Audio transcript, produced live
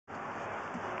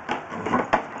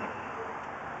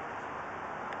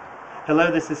Hello,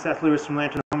 this is Seth Lewis from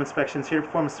Lantern Home Inspections, here to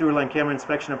perform a sewer line camera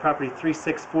inspection of property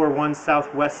 3641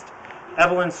 Southwest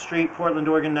Evelyn Street, Portland,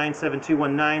 Oregon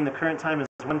 97219. The current time is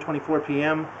 1:24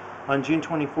 p.m. on June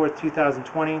 24th,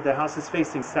 2020. The house is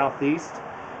facing southeast.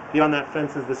 Beyond that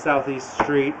fence is the southeast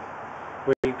street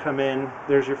where you come in.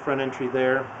 There's your front entry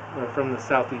there from the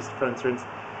southeast front entrance.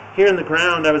 Here in the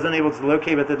ground, I was unable to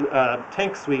locate, but the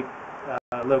tank sweep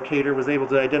locator was able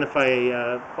to identify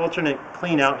a alternate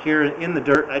clean out here in the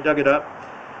dirt. I dug it up.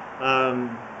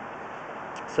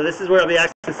 So this is where I'll be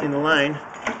accessing the line.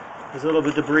 There's a little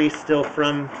bit of debris still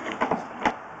from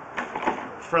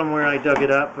where I dug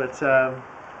it up, but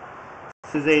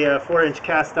this is a 4-inch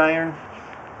cast iron.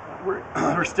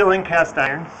 We're still in cast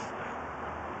iron.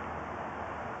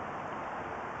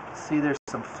 See, there's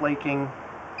some flaking.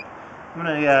 I'm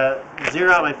going to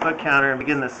zero out my foot counter and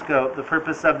begin the scope. The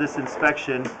purpose of this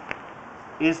inspection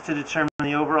is to determine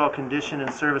the overall condition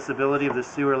and serviceability of the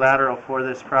sewer lateral for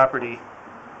this property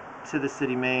to the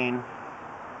city main.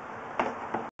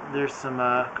 There's some,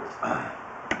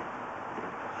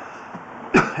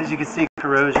 as you can see,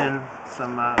 corrosion,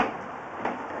 some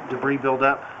debris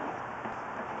buildup.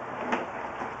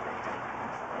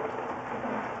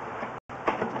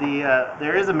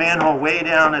 There is a manhole way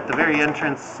down at the very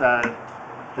entrance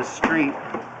the street.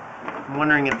 I'm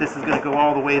wondering if this is going to go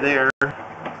all the way there.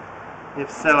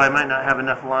 If so, I might not have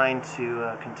enough line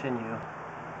to continue.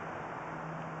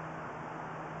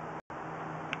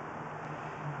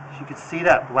 As you can see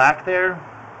that black there,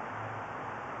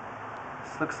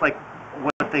 this looks like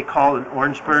what they call an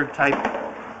Orangeburg type.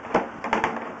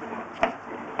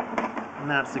 And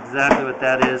that's exactly what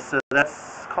that is. So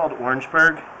that's called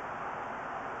Orangeburg.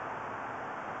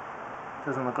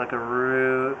 Doesn't look like a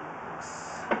root.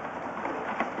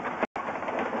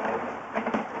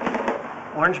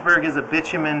 Orangeburg is a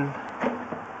bitumen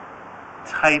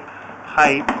type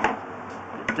pipe.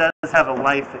 It does have a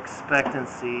life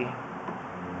expectancy,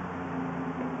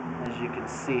 as you can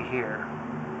see here.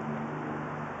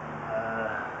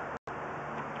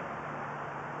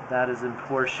 That is in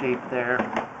poor shape there.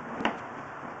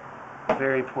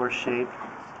 Very poor shape.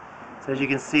 So as you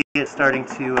can see, it's starting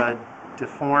to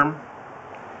deform.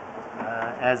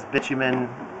 As bitumen,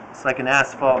 it's like an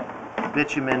asphalt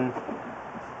bitumen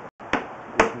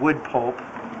with wood pulp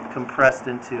compressed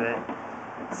into it.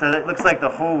 So it looks like the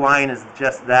whole line is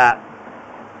just that,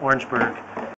 Orangeburg,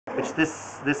 which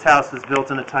this house was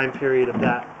built in a time period of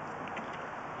that.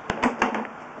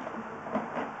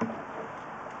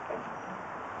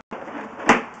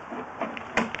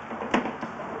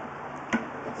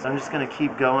 So I'm just going to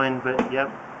keep going, but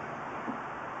yep.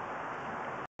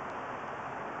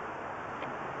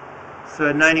 So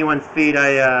at 91 feet,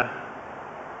 yep,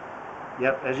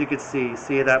 as you can see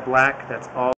that black? That's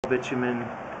all bitumen,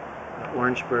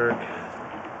 Orangeburg.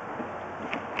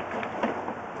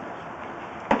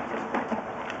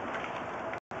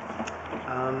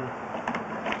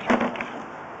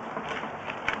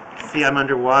 See, I'm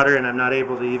underwater and I'm not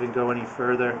able to even go any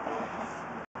further.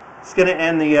 It's going to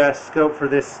end the scope for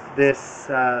this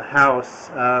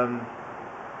house.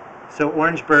 So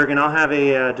Orangeburg, and I'll have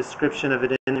a description of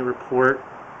it in the report,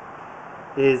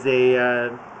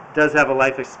 does have a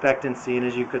life expectancy, and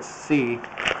as you could see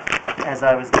as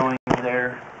I was going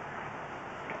there,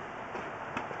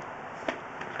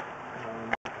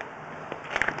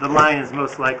 the line is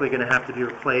most likely going to have to be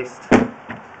replaced.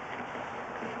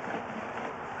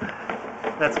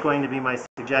 That's going to be my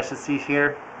suggestion. See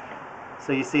here?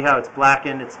 So you see how it's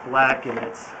blackened, it's black, and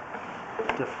it's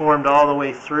deformed all the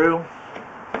way through.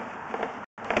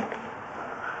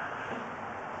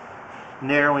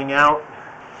 Narrowing out.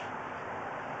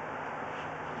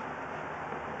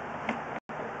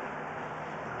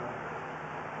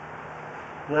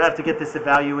 We'll have to get this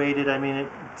evaluated. I mean,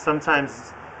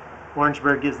 sometimes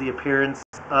Orangeburg gives the appearance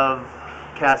of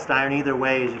cast iron. Either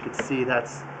way, as you can see,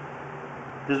 there's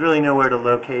really nowhere to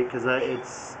locate because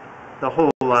the whole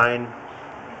line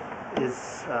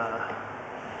is, as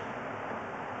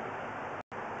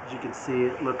you can see,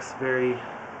 it looks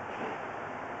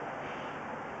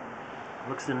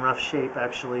in rough shape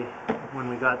actually when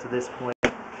we got to this point.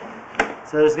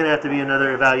 So there's going to have to be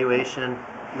another evaluation,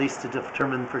 at least to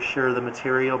determine for sure the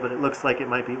material, but it looks like it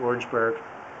might be Orangeburg.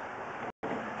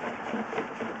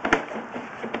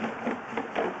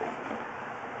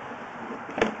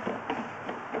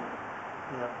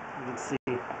 Yeah, you can see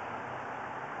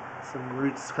some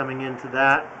roots coming into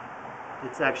that.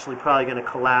 It's actually probably going to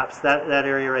collapse. That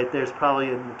area right there is probably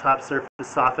in the top surface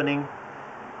softening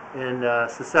and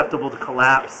susceptible to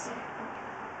collapse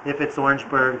if it's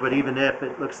Orangeburg, but even if,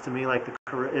 it looks to me like if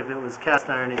it was cast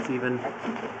iron, it's even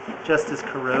just as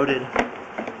corroded.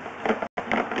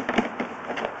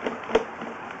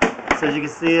 So as you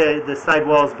can see, the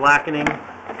sidewall is blackening.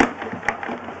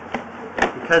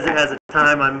 Because it has a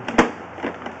time, I'm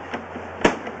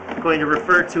going to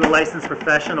refer to a licensed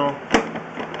professional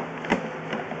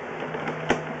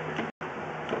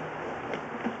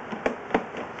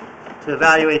to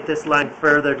evaluate this line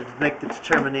further to make the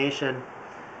determination.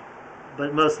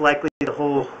 But most likely the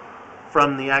hole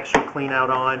from the actual clean out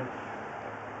on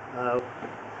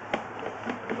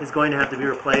is going to have to be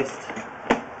replaced.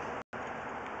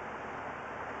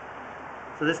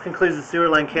 So this concludes the sewer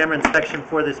line camera inspection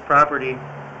for this property.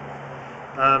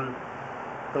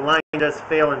 The line does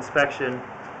fail inspection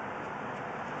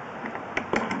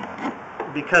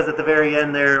because at the very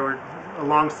end there were a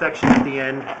long section at the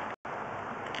end.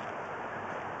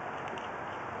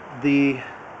 The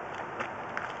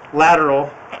lateral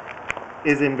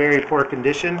is in very poor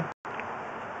condition.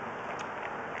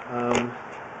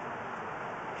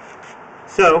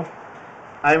 So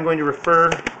I'm going to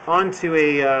refer on to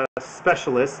a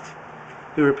specialist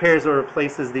who repairs or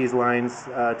replaces these lines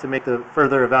to make the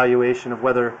further evaluation of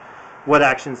what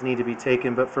actions need to be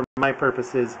taken. But for my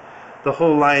purposes, the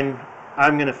whole line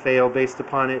I'm going to fail based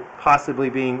upon it possibly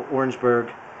being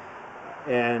Orangeburg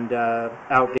and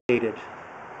outdated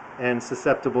and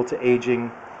susceptible to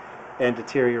aging and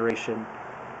deterioration.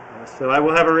 So I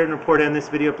will have a written report on this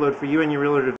video upload for you and your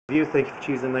realtor to review. Thank you for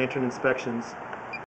choosing Lantern Inspections.